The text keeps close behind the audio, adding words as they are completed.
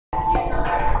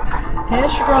Hey,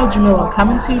 it's your girl Jamila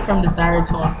coming to you from Desire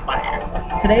to Inspire.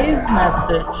 Today's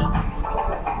message,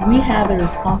 we have a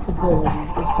responsibility,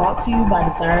 is brought to you by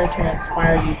Desire to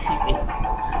Inspire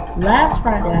UTV. Last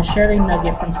Friday, I shared a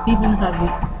nugget from Stephen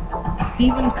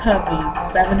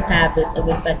Covey's 7 Habits of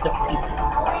Effective People.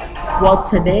 Well,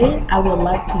 today I would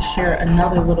like to share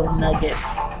another little nugget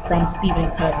from Stephen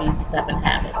Covey's 7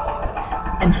 Habits.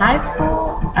 In high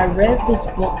school, I read this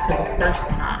book for the first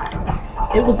time.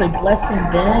 It was a blessing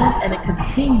then, and it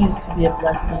continues to be a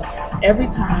blessing every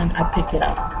time I pick it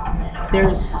up. There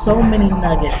is so many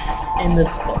nuggets in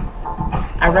this book.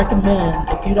 I recommend,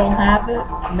 if you don't have it,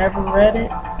 never read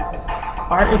it,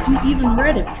 or if you even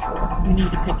read it before, you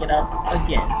need to pick it up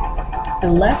again. The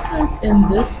lessons in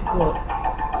this book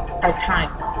are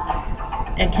timeless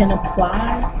and can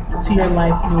apply to your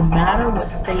life no matter what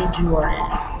stage you are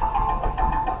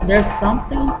in. There's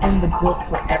something in the book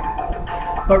for everyone.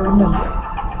 But remember,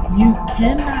 you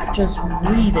cannot just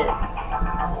read it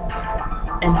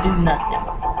and do nothing.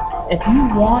 If you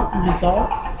want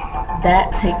results,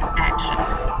 that takes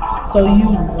actions. So you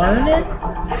learn it,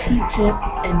 teach it,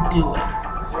 and do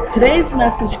it. Today's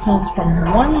message comes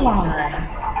from one line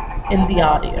in the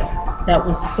audio that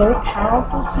was so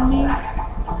powerful to me,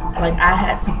 like I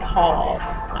had to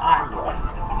pause the audio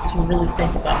to really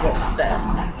think about what it said.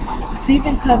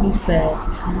 Stephen Covey said,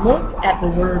 look at the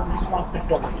word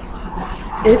responsibility.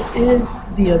 It is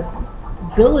the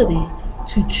ability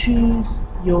to choose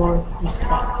your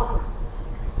response.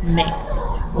 Man,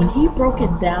 when he broke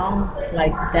it down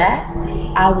like that,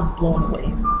 I was blown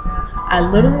away. I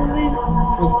literally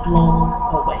was blown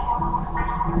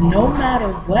away. No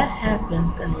matter what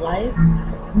happens in life,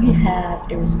 we have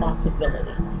a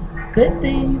responsibility. Good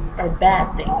things or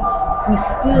bad things, we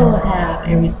still have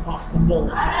a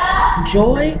responsibility.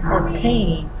 Joy or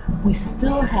pain, we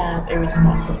still have a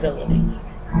responsibility.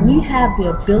 We have the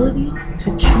ability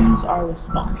to choose our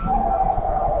response.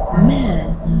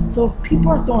 Man, so if people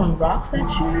are throwing rocks at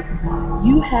you,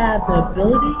 you have the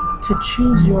ability to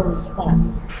choose your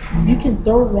response. You can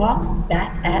throw rocks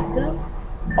back at them,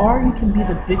 or you can be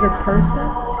the bigger person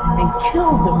and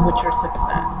kill them with your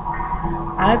success.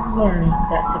 I've learned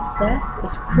that success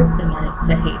is kryptonite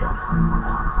to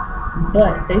haters,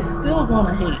 but they still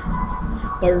gonna hate.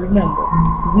 But remember,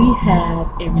 we have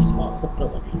a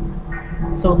responsibility.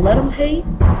 So let them hate.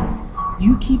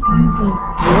 You keep using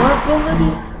your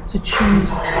ability to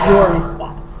choose your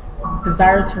response.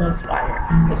 Desire to Inspire.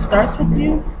 It starts with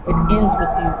you, it ends with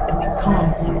you, it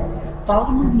becomes you. Follow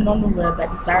the movement on the web at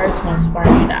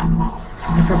desiretoinspireyou.com.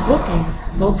 And for bookings,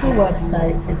 go to the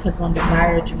website and click on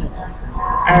Desire Jamila.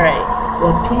 Alright,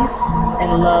 well, peace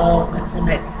and love until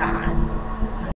next time.